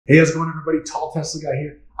Hey, how's it going, everybody? Tall Tesla guy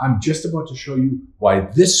here. I'm just about to show you why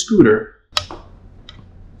this scooter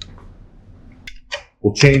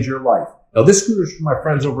will change your life. Now, this scooter is from my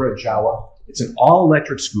friends over at Jowua. It's an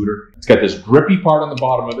all-electric scooter. It's got this grippy part on the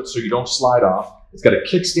bottom of it so you don't slide off. It's got a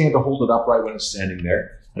kickstand to hold it upright when it's standing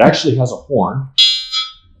there. It actually has a horn.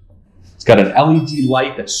 It's got an LED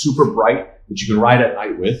light that's super bright that you can ride at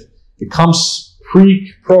night with. It comes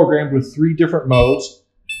pre-programmed with 3 different modes,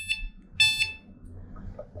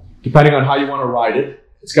 depending on how you want to ride it.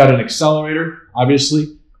 It's got an accelerator,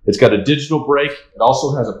 obviously. It's got a digital brake. It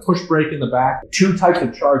also has a push brake in the back. 2 types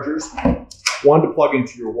of chargers, one to plug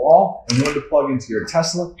into your wall and one to plug into your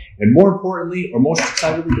Tesla. And more importantly, or most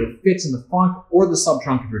excitedly, it fits in the frunk or the sub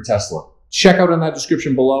trunk of your Tesla. Check out in that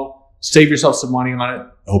description below. Save yourself some money on it.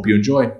 I hope you enjoy.